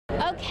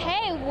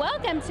Okay,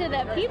 welcome to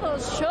the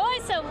People's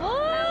Choice Awards.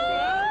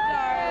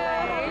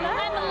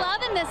 I'm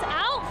loving this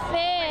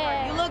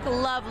outfit. You look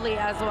lovely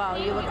as well.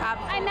 You look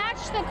absolutely. I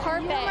matched the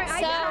carpet.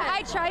 So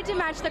I tried to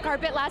match the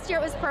carpet. Last year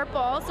it was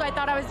purple, so I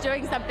thought I was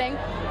doing something.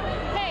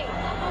 Hey,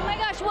 oh my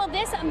gosh, well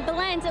this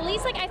blends. At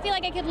least like I feel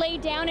like I could lay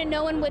down and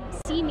no one would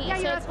see me. Yeah,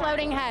 so you're a it's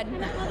floating head.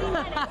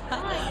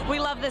 We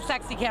love the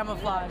sexy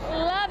camouflage.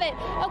 Love it.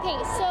 Okay,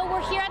 so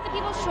we're here at the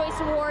People's Choice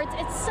Awards.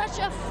 It's such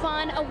a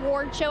fun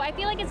award show. I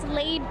feel like it's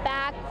laid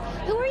back.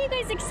 Who are you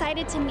guys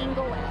excited to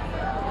mingle with?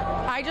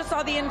 I just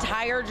saw the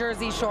entire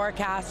Jersey Shore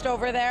cast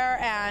over there,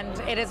 and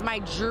it is my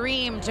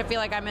dream to feel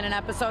like I'm in an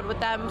episode with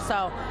them.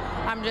 So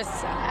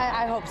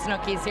I hope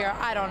Snooki's here.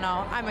 I don't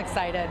know. I'm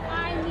excited.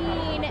 I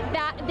mean,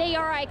 that they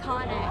are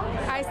iconic.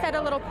 I said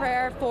a little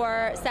prayer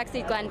for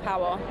sexy Glenn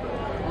Powell.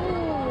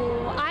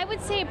 Ooh, I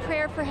would say a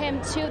prayer for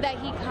him too that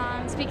he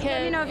comes because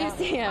Let me know if you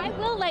see him. I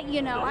will let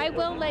you know. I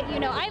will let you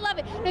know. I love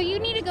it. No, you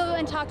need to go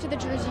and talk to the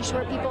Jersey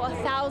Shore people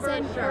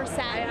 1,000%.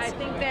 I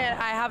think that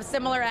I have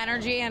similar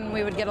energy and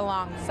we would get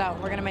along. So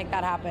we're gonna make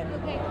that happen.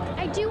 Okay.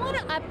 I do want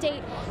to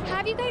update.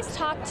 Have you guys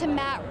talked to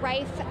Matt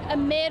Rife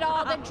amid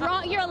all the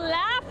drama? You're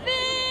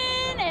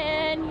laughing,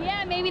 and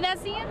yeah, maybe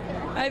that's the answer.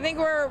 I think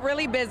we're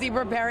really busy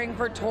preparing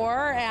for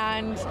tour,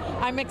 and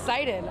I'm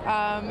excited.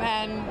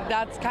 And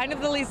that's kind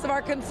of the least of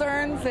our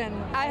concerns. And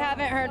I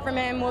haven't heard from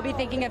him. We'll be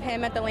thinking of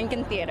him at the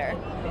Lincoln Theater.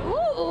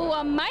 Ooh,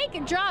 a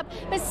mic drop.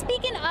 But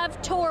speaking of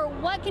tour,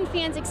 what can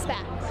fans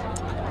expect?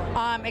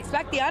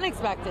 Expect the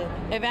unexpected.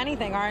 If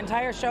anything, our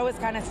entire show is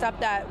kind of stuff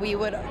that we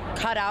would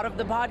cut out of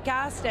the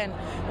podcast, and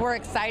we're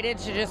excited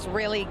to just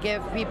really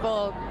give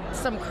people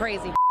some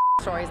crazy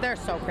stories. They're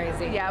so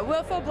crazy. Yeah,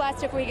 we'll feel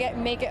blessed if we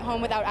make it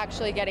home without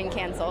actually getting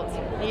canceled.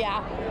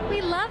 Yeah.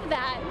 We love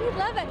that. We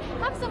love it.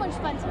 Have so much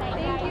fun tonight.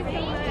 Thank you.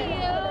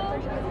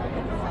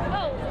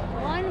 Oh,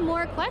 one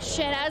more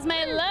question as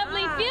my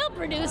lovely field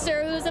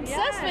producer who's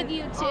obsessed with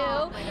you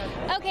two.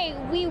 Okay,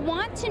 we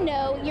want to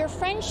know your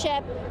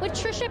friendship with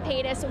Trisha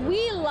Paytas.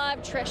 We love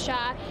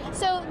Trisha.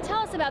 So tell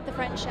us about the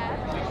friendship.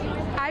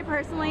 I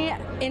personally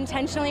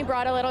intentionally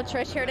brought a little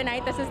Trish here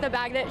tonight. This is the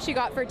bag that she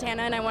got for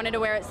Tana, and I wanted to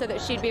wear it so that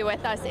she'd be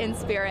with us in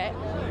spirit.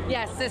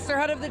 Yes,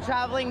 Sisterhood of the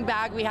Traveling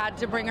Bag. We had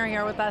to bring her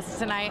here with us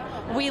tonight.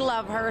 We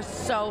love her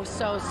so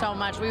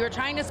much. We were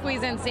trying to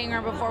squeeze in seeing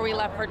her before we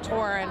left for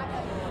tour, and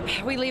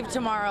we leave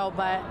tomorrow,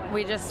 but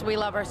we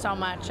love her so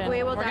much. And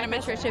We will we're die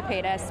gonna for miss Trisha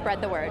Paytas.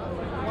 Spread the word.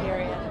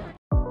 Period.